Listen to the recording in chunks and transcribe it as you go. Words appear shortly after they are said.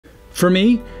For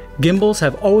me, gimbals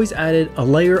have always added a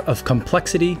layer of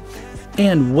complexity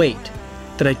and weight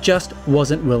that I just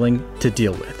wasn't willing to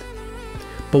deal with.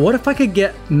 But what if I could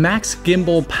get max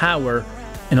gimbal power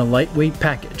in a lightweight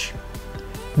package?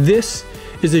 This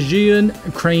is the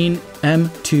Zhiyun Crane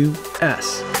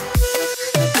M2S.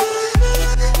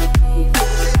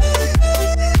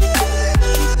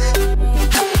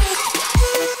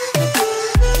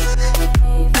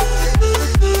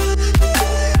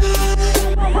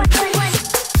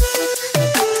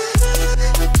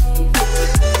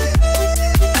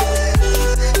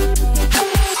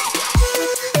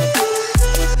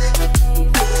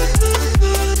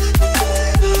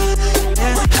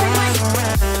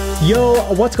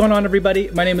 Yo, what's going on everybody?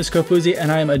 My name is Kofuzi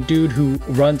and I am a dude who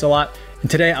runs a lot. And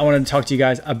today I wanted to talk to you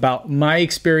guys about my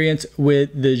experience with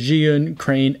the Zhiyun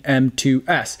Crane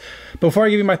M2S. Before I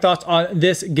give you my thoughts on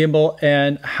this gimbal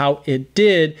and how it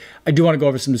did, I do want to go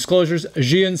over some disclosures.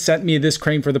 Zhiyun sent me this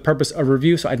crane for the purpose of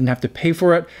review, so I didn't have to pay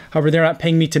for it. However, they're not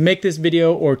paying me to make this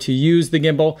video or to use the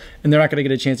gimbal, and they're not going to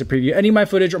get a chance to preview any of my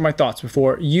footage or my thoughts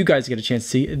before you guys get a chance to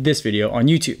see this video on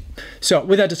YouTube. So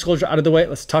with that disclosure out of the way,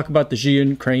 let's talk about the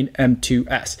Zhiyun Crane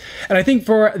M2S. And I think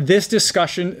for this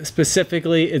discussion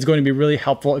specifically, it's going to be really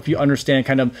helpful if you understand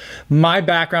kind of my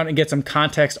background and get some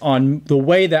context on the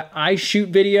way that I shoot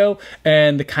video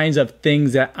and the kinds of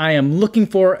things that I am looking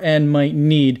for and might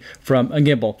need from a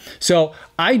gimbal. So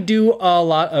I do a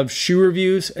lot of shoe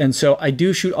reviews, and so I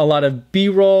do shoot a lot of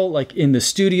B-roll, like in the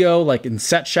studio, like in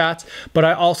set shots, but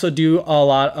I also do a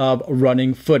lot of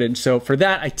running footage. So for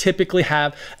that, I typically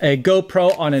have a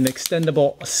GoPro on an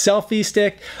extendable selfie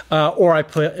stick, or I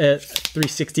put a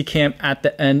 360 cam at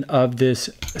the end of this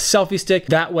selfie stick.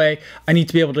 That way, I need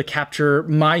to be able to capture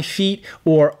my feet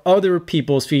or other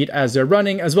people's feet as they're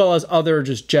running, as well as other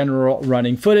just general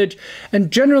running footage. And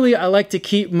generally, I like to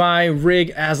keep my rig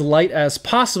as light as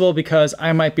possible because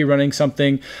I might be running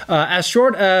something as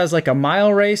short as like a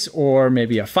mile race or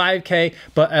maybe a 5K,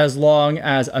 but as long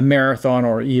as a marathon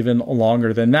or even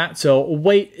longer than that. So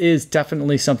weight is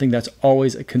definitely something that's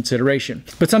always a consideration.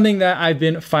 But something that I've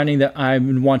been finding that I've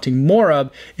been wanting more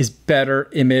of is better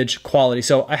image quality.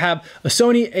 So I have a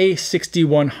Sony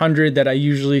a6100 that I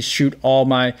usually shoot all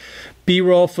my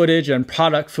B-roll footage and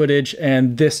product footage,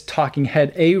 and this talking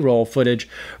head A-roll footage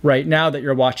right now that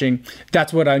you're watching,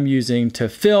 that's what I'm using to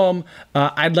film.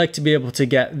 I'd like to be able to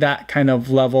get that kind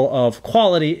of level of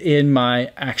quality in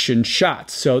my action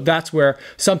shots. So that's where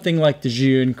something like the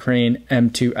Zhiyun Crane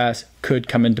M2S could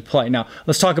come into play. Now,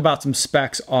 let's talk about some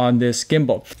specs on this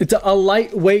gimbal. It's a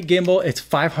lightweight gimbal. It's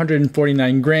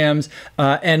 549 grams,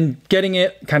 and getting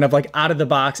it kind of like out of the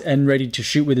box and ready to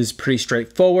shoot with is pretty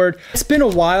straightforward. It's been a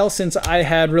while since I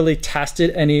had really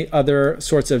tested any other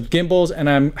sorts of gimbals, and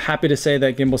I'm happy to say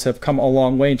that gimbals have come a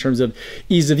long way in terms of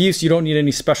ease of use. You don't need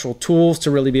any special tools to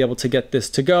really be able to get this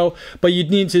to go, but you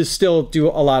need to still do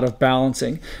a lot of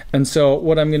balancing. And so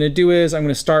what I'm gonna do is I'm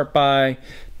gonna start by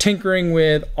tinkering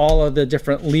with all of the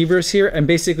different levers here, and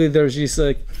basically there's just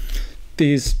like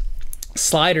these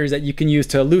sliders that you can use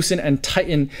to loosen and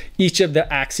tighten each of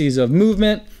the axes of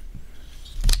movement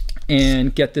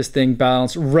and get this thing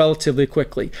balanced relatively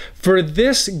quickly. For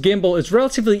this gimbal, it's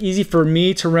relatively easy for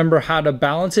me to remember how to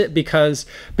balance it because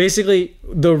basically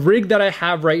the rig that I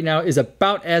have right now is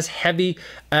about as heavy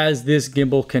as this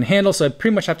gimbal can handle. So I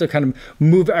pretty much have to kind of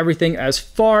move everything as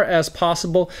far as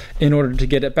possible in order to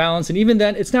get it balanced. And even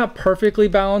then, it's not perfectly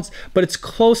balanced, but it's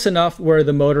close enough where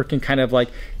the motor can kind of like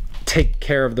take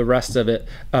care of the rest of it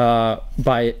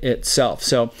by itself.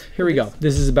 So here we go.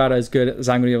 This is about as good as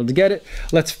I'm gonna be able to get it.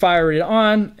 Let's fire it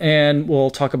on and we'll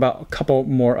talk about a couple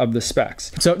more of the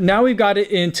specs. So now we've got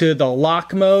it into the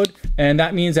lock mode, and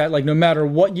that means that like no matter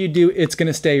what you do, it's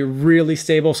gonna stay really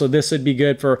stable. So this would be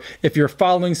good for if you're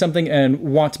following something and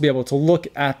want to be able to look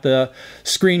at the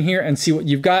screen here and see what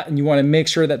you've got, and you wanna make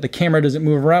sure that the camera doesn't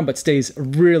move around but stays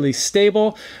really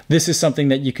stable. This is something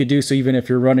that you could do. So even if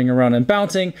you're running around and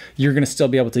bouncing, you're gonna still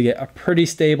be able to get a pretty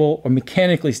stable or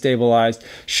mechanically stabilized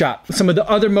shot. Some of the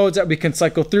other modes that we can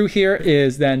cycle through here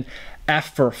is then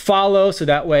F for follow, so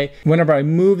that way whenever I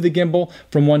move the gimbal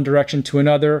from one direction to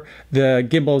another, the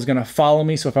gimbal is gonna follow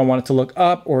me. So if I want it to look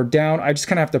up or down, I just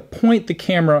kind of have to point the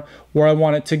camera where I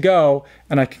want it to go,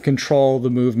 and I can control the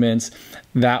movements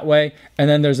that way. And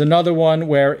then there's another one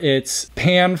where it's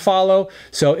pan follow.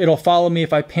 So it'll follow me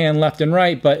if I pan left and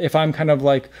right, but if I'm kind of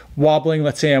like wobbling,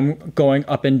 let's say I'm going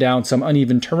up and down some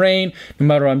uneven terrain, no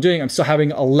matter what I'm doing, I'm still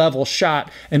having a level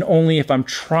shot, and only if I'm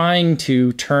trying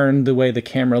to turn the way the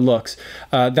camera looks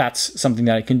that's something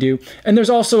that I can do. And there's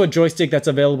also a joystick that's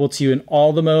available to you in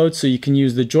all the modes. So you can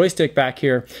use the joystick back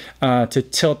here to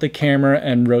tilt the camera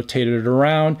and rotate it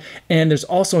around. And there's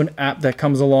also an app that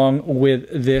comes along with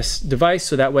this device.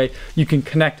 So that way you can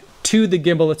connect to the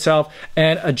gimbal itself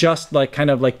and adjust like kind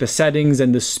of like the settings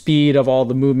and the speed of all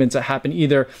the movements that happen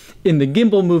either in the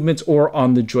gimbal movements or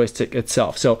on the joystick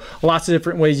itself. So lots of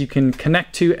different ways you can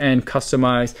connect to and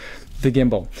customize the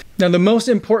gimbal. Now, the most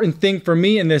important thing for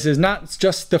me in this is not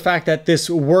just the fact that this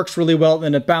works really well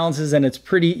and it balances and it's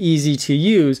pretty easy to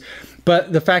use,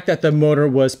 but the fact that the motor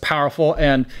was powerful,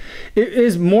 and it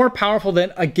is more powerful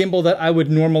than a gimbal that I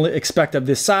would normally expect of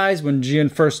this size. When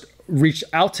Zhiyun first reached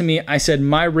out to me, I said,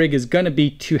 my rig is gonna be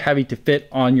too heavy to fit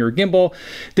on your gimbal.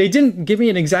 They didn't give me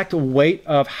an exact weight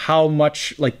of how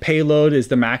much like payload is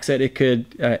the max that it could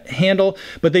handle,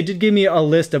 but they did give me a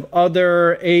list of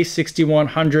other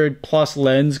A6100 plus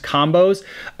lens combos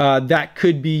that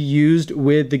could be used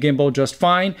with the gimbal just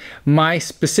fine. My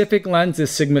specific lens,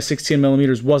 this Sigma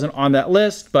 16mm, wasn't on that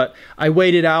list, but I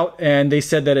weighed it out and they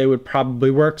said that it would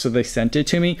probably work, so they sent it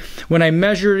to me. When I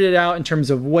measured it out in terms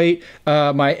of weight,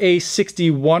 my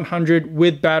A6100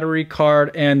 with battery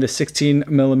card and the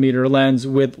 16mm lens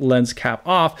with lens cap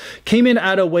off came in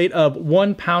at a weight of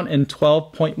 1 pound and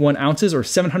 12.1 ounces, or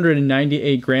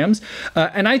 798 grams.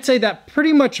 And I'd say that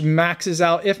pretty much maxes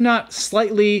out, if not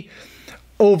slightly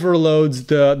overloads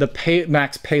the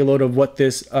max payload of what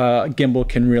this gimbal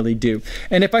can really do.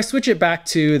 And if I switch it back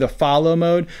to the follow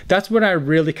mode, that's when I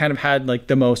really kind of had like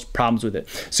the most problems with it.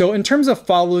 So in terms of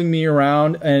following me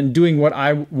around and doing what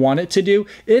I want it to do,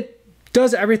 it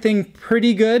does everything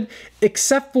pretty good,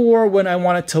 except for when I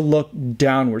want it to look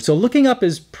downward. So looking up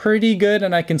is pretty good,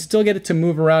 and I can still get it to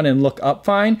move around and look up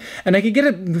fine. And I can get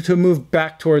it to move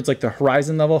back towards like the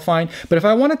horizon level fine. But if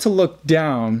I want it to look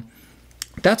down,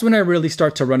 that's when I really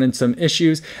start to run into some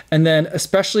issues. And then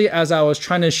especially as I was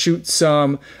trying to shoot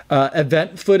some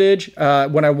event footage,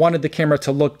 when I wanted the camera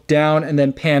to look down and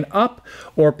then pan up,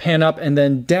 or pan up and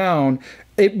then down,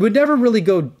 it would never really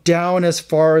go down as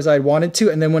far as I wanted to.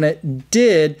 And then when it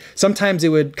did, sometimes it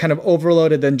would kind of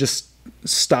overload and then just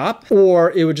stop,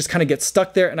 or it would just kind of get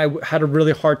stuck there, and I had a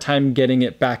really hard time getting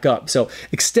it back up. So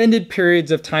extended periods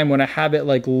of time when I have it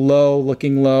like low,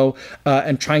 looking low,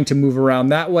 and trying to move around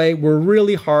that way were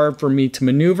really hard for me to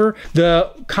maneuver.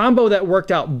 The combo that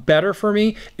worked out better for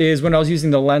me is when I was using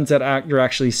the lens that you're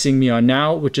actually seeing me on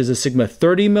now, which is a Sigma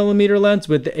 30mm lens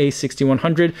with the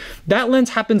A6100. That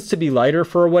lens happens to be lighter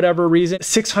for whatever reason,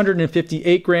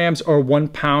 658 grams, or 1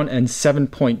 pound and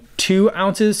 7.2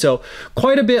 ounces. So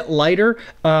quite a bit lighter.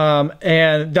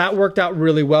 And that worked out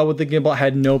really well with the gimbal. I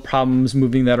had no problems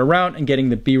moving that around and getting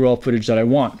the B-roll footage that I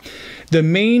want. The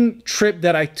main trip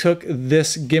that I took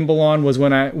this gimbal on was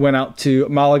when I went out to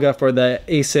Malaga for the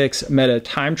A6 Meta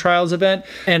Time Trials event,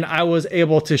 and I was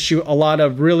able to shoot a lot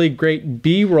of really great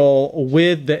B-roll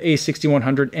with the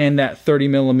A6100 and that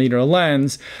 30mm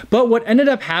lens. But what ended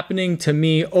up happening to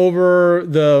me over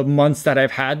the months that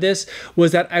I've had this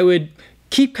was that I would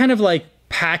keep kind of like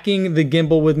packing the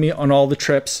gimbal with me on all the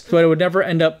trips, but I would never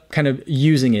end up kind of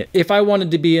using it. If I wanted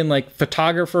to be in like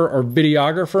photographer or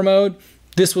videographer mode,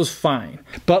 this was fine.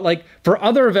 But like for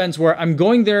other events where I'm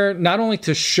going there not only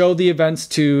to show the events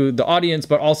to the audience,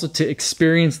 but also to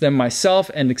experience them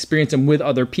myself and experience them with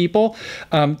other people,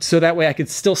 so that way I could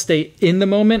still stay in the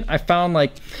moment, I found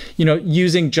like, you know,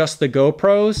 using just the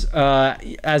GoPros,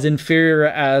 as inferior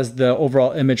as the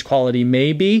overall image quality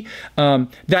may be, that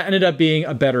ended up being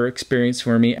a better experience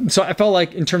for me. So I felt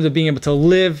like in terms of being able to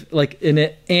live like in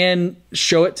it and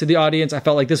show it to the audience, I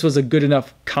felt like this was a good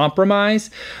enough compromise,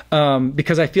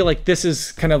 because I feel like this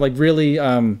is kind of like really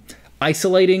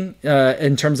isolating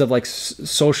in terms of like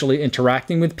socially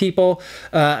interacting with people.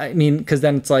 I mean, because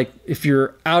then it's like if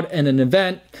you're out in an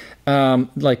event,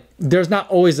 like there's not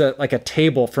always like a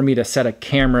table for me to set a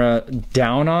camera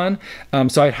down on,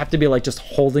 so I'd have to be like just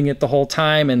holding it the whole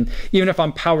time, and even if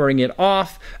I'm powering it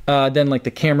off, then like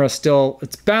the camera still,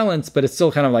 it's balanced, but it's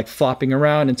still kind of like flopping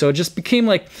around, and so it just became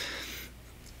like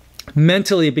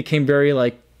mentally it became very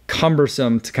like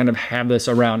cumbersome to kind of have this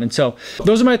around. And so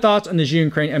those are my thoughts on the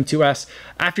Zhiyun Crane M2S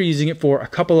after using it for a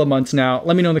couple of months now.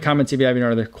 Let me know in the comments if you have any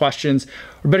other questions,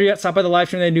 or better yet, stop by the live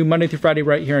stream that I do Monday through Friday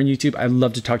right here on YouTube. I'd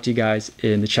love to talk to you guys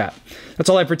in the chat. That's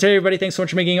all I have for today, everybody. Thanks so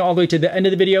much for making it all the way to the end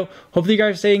of the video. Hopefully you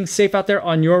guys are staying safe out there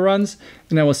on your runs,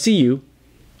 and I will see you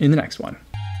in the next one.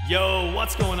 Yo,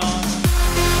 what's going on?